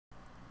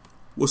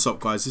What's up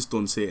guys, it's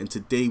Dons here and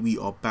today we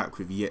are back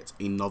with yet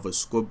another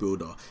squad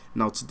builder.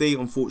 Now today,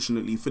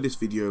 unfortunately for this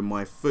video,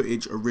 my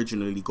footage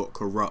originally got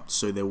corrupt,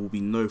 so there will be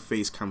no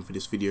face cam for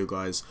this video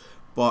guys,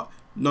 but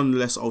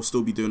nonetheless I'll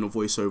still be doing a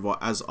voiceover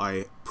as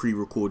I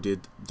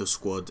pre-recorded the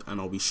squad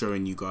and I'll be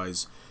showing you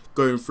guys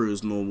going through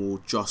as normal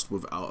just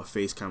without a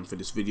face cam for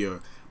this video.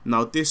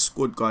 Now this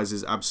squad guys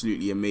is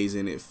absolutely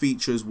amazing. It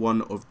features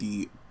one of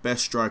the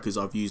best strikers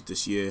I've used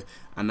this year,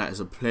 and that is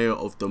a player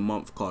of the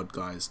month card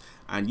guys,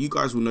 and you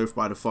guys will know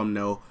by the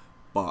thumbnail,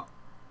 but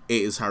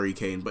it is Harry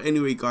Kane. But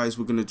anyway guys,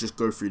 we're going to just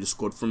go through the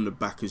squad from the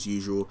back as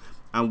usual,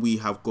 and we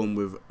have gone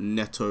with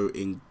Neto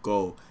in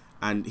goal,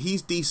 and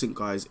he's decent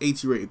guys,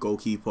 80 rated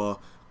goalkeeper,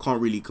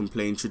 can't really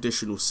complain,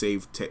 traditional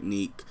save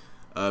technique.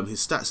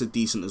 His stats are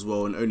decent as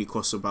well and only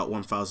costs about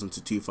 1,000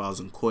 to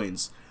 2,000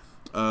 coins.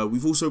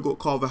 We've also got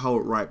Carvajal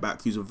at right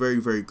back, who's a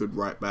very good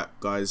right back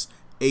guys,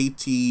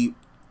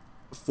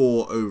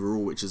 84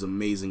 overall, which is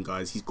amazing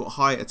guys. He's got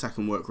high attack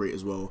and work rate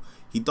as well.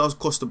 He does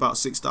cost about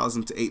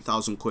 6,000 to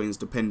 8,000 coins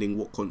depending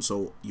what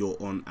console you're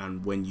on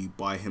and when you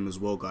buy him as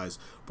well guys,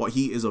 but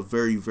he is a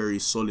very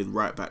solid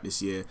right back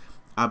this year,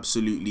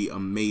 absolutely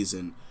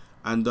amazing.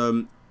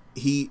 And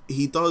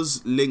he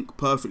does link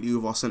perfectly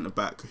with our centre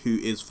back, who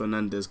is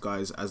Fernandez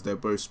guys, as they're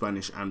both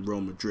Spanish and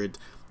Real Madrid,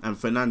 and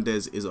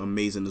Fernandez is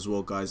amazing as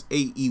well guys.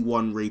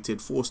 81 rated,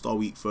 4-star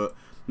weak foot,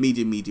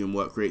 medium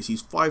work rates.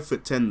 He's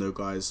 5'10" though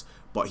guys,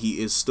 but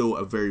he is still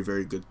a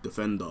very good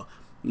defender.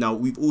 Now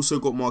we've also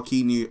got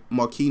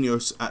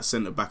Marquinhos at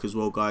centre back as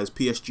well guys.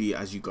 PSG,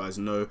 as you guys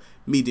know,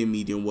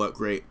 medium work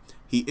rate.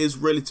 He is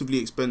relatively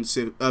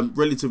expensive,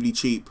 relatively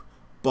cheap,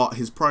 but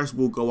his price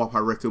will go up I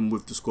reckon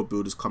with the squad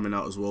builders coming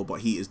out as well,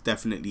 but he is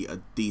definitely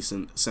a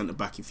decent centre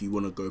back if you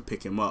want to go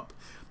pick him up.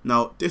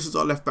 Now this is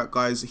our left back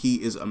guys.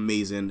 He is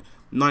amazing,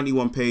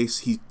 91 pace,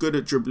 he's good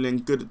at dribbling,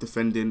 good at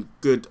defending,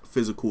 good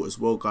physical as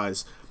well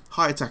guys,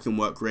 high attacking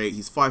work rate,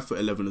 he's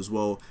 5'11" as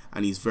well,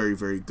 and he's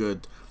very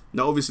good.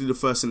 Now obviously the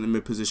first centre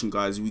mid position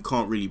guys, we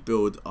can't really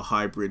build a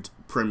hybrid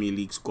Premier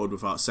League squad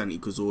without Santi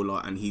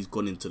Cazorla, and he's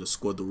gone into the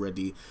squad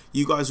already.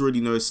 You guys already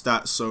know his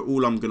stats, so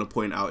all I'm going to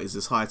point out is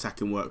his high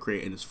attacking work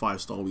rate and his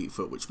 5-star weak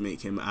foot, which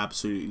make him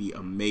absolutely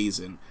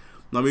amazing.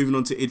 Now moving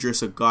on to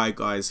Idris Gueye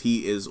guys,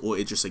 he is, or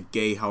Idris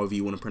Gueye, however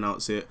you want to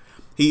pronounce it,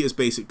 he is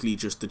basically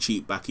just the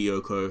cheap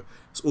Bakayoko.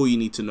 That's all you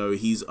need to know.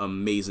 He's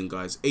amazing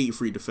guys,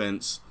 83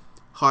 defense,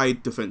 high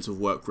defensive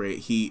work rate,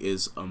 he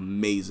is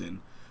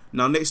amazing.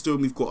 Now next to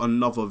him we've got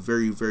another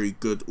very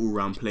good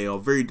all-round player,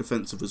 very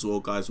defensive as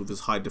well guys, with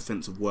his high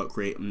defensive work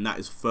rate, and that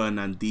is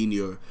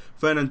Fernandinho.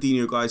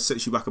 Fernandinho guys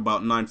sets you back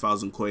about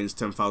 9,000 coins,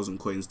 10,000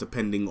 coins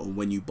depending on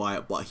when you buy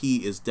it, but he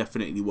is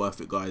definitely worth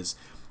it guys.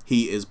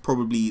 He is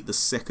probably the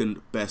second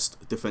best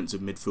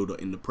defensive midfielder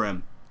in the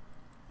Prem.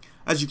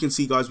 As you can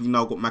see guys, we've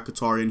now got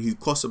Mkhitaryan, who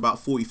costs about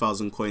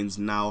 40,000 coins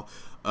now.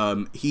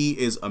 He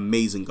is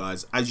amazing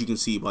guys, as you can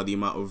see by the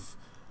amount of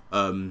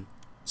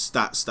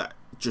stats that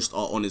just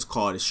are on his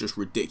card. It's just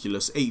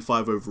ridiculous.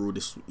 85 overall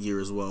this year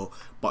as well,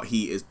 but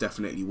he is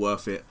definitely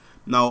worth it.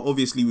 Now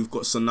obviously we've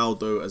got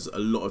Sonaldo, as a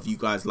lot of you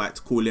guys like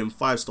to call him,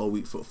 5-star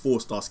weak foot,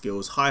 4-star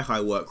skills,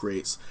 high work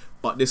rates,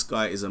 but this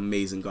guy is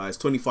amazing guys,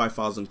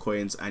 25,000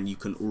 coins, and you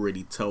can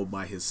already tell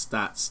by his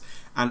stats.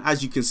 And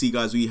as you can see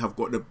guys, we have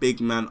got the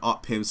big man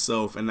up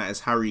himself, and that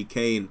is Harry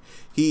Kane.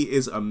 He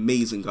is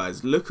amazing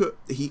guys. Look at,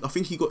 I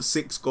think he got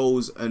 6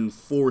 goals and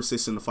 4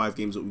 assists in the 5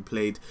 games that we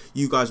played.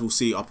 You guys will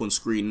see it up on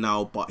screen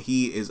now, but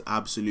he is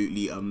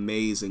absolutely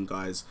amazing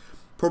guys.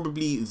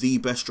 Probably the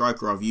best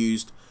striker I've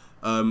used.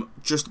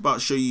 Just about to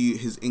show you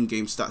his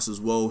in-game stats as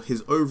well.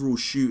 His overall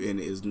shooting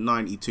is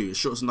 92, his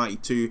shots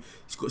 92,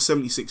 he's got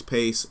 76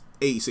 pace,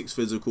 86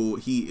 physical.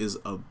 He is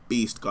a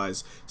beast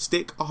guys.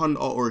 Stick a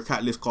hunter or a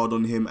catalyst card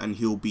on him and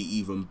he'll be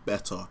even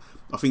better.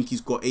 I think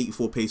he's got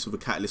 84 pace with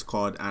a catalyst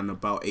card and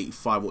about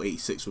 85 or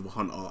 86 with a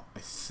hunter, I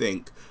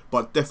think,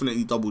 but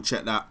definitely double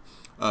check that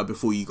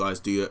before you guys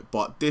do it.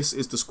 But this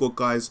is the squad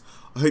guys.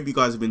 I hope you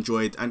guys have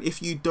enjoyed, and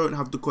if you don't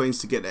have the coins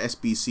to get the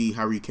SBC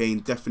Harry Kane,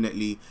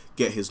 definitely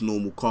get his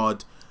normal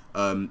card,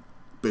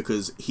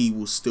 because he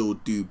will still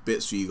do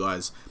bits for you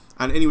guys.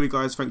 And anyway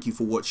guys, thank you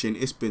for watching.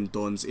 It's been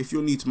Dons. If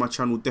you're new to my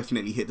channel,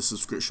 definitely hit the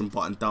subscription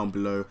button down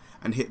below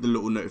and hit the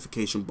little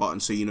notification button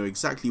so you know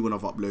exactly when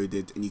I've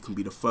uploaded and you can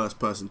be the first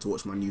person to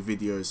watch my new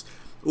videos.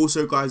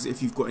 Also guys,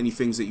 if you've got any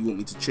things that you want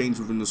me to change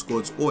within the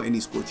squads, or any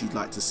squads you'd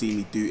like to see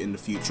me do in the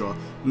future,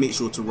 make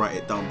sure to write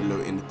it down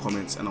below in the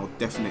comments and I'll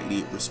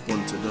definitely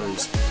respond to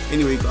those.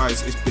 Anyway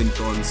guys, it's been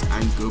Dons,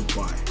 and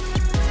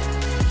goodbye.